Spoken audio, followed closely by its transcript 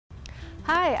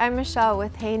Hi, I'm Michelle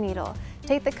with Hayneedle.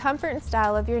 Take the comfort and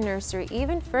style of your nursery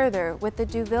even further with the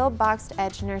Deauville Boxed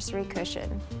Edge Nursery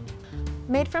Cushion.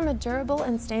 Made from a durable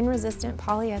and stain-resistant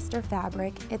polyester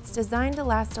fabric, it's designed to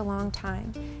last a long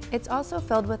time. It's also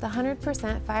filled with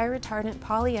 100% fire-retardant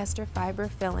polyester fiber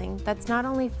filling that's not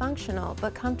only functional,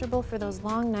 but comfortable for those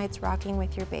long nights rocking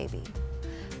with your baby.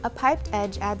 A piped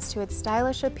edge adds to its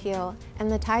stylish appeal,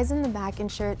 and the ties in the back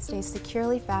ensure it stays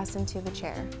securely fastened to the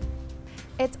chair.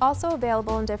 It's also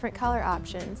available in different color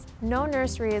options. No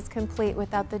nursery is complete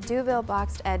without the Deauville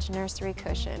Boxed Edge Nursery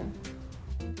Cushion.